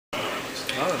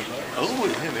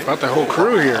About the whole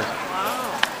crew here.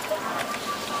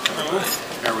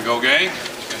 There we go, gang.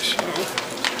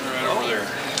 Right over there.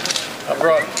 I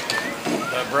brought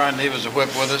Brian Neves, a whip,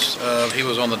 with us. He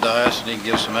was on the dais and he can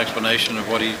give some explanation of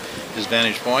what his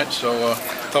vantage point. So I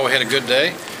thought we had a good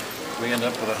day. We ended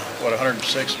up with,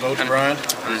 106 votes, Brian?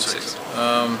 106.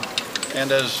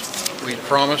 And as we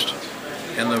promised,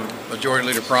 and the majority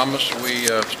leader promised, we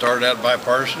started out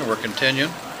bipartisan. We're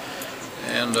continuing.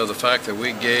 And the fact that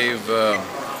we gave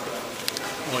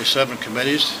only 7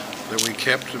 committees that we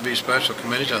kept to be special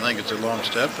committees, I think it's a long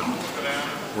step,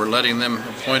 and we're letting them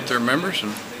appoint their members,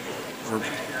 and we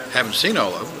haven't seen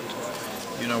all of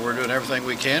them. You know, we're doing everything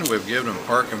we can. We've given them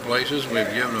parking places,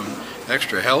 we've given them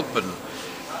extra help and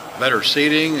better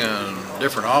seating and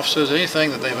different offices,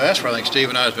 anything that they've asked for. I think Steve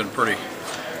and I have been pretty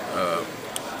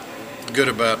good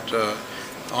about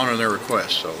honoring their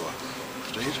requests. So,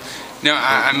 Steve? No,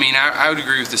 I mean, I would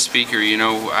agree with the speaker. You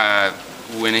know,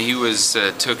 when he was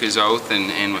took his oath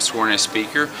and was sworn as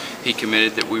speaker, he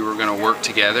committed that we were going to work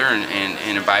together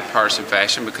in a bipartisan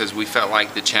fashion because we felt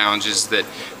like the challenges that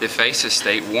face the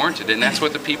state warranted, and that's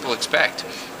what the people expect.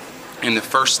 And the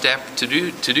first step to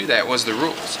do that was the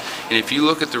rules. And if you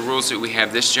look at the rules that we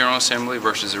have this General Assembly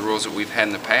versus the rules that we've had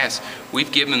in the past,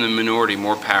 we've given the minority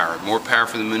more power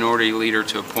for the minority leader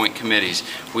to appoint committees.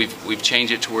 We've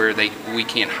changed it to where we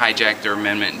can't hijack their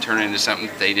amendment and turn it into something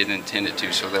that they didn't intend it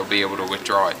to, so they'll be able to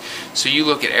withdraw it. So you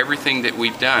look at everything that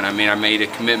we've done. I mean, I made a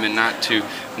commitment not to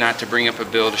bring up a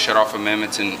bill to shut off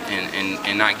amendments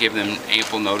and not give them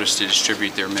ample notice to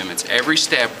distribute their amendments. Every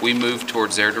step we move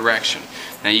towards their direction.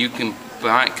 Now you can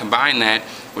combine that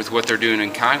with what they're doing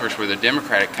in Congress, where the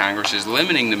Democratic Congress is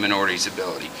limiting the minority's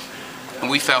ability. And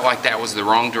we felt like that was the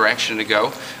wrong direction to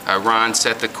go. Ron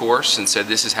set the course and said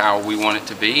this is how we want it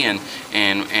to be, and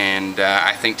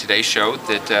I think today showed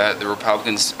that the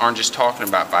Republicans aren't just talking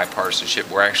about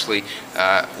bipartisanship, we're actually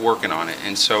working on it.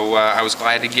 And so I was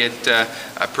glad to get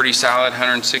a pretty solid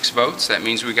 106 votes. That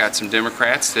means we got some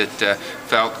Democrats that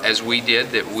felt, as we did,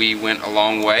 that we went a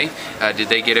long way. Did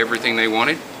they get everything they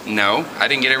wanted? No, I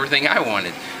didn't get everything I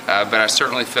wanted, but I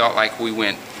certainly felt like we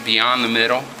went beyond the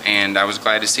middle, and I was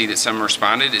glad to see that some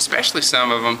responded, especially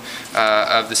some of them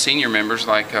of the senior members,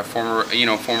 like former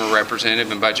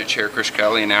Representative and Budget Chair Chris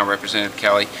Kelly and now Representative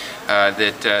Kelly,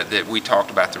 that we talked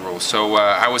about the rules. So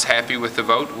I was happy with the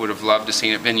vote. Would have loved to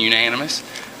seen it been unanimous,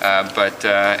 but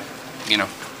you know,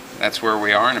 that's where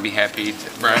we are, and I'd be happy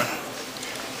to, Brian.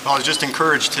 Well, I was just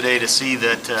encouraged today to see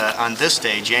that on this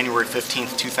day, January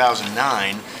 15th,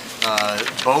 2009,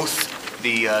 both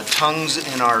the tongues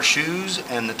in our shoes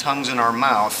and the tongues in our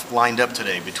mouth lined up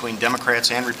today between Democrats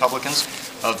and Republicans.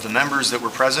 Of the members that were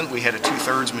present, we had a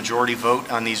 2/3 majority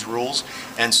vote on these rules.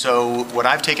 And so what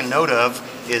I've taken note of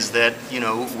is that, you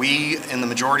know, we in the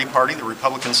majority party, the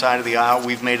Republican side of the aisle,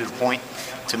 we've made it a point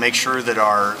to make sure that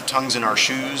our tongues in our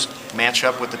shoes match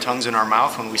up with the tongues in our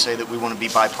mouth when we say that we want to be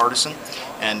bipartisan.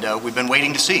 And we've been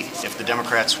waiting to see if the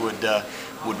Democrats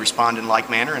would respond in like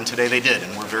manner, and today they did,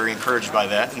 and we're very encouraged by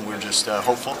that, and we're just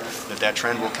hopeful that that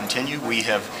trend will continue. We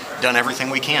have done everything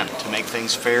we can to make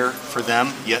things fair for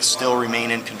them, yet still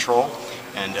remain in control,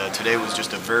 and today was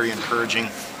just a very encouraging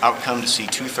outcome to see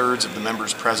 2/3 of the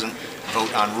members present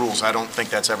vote on rules. I don't think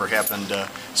that's ever happened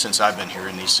since I've been here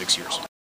in these 6 years.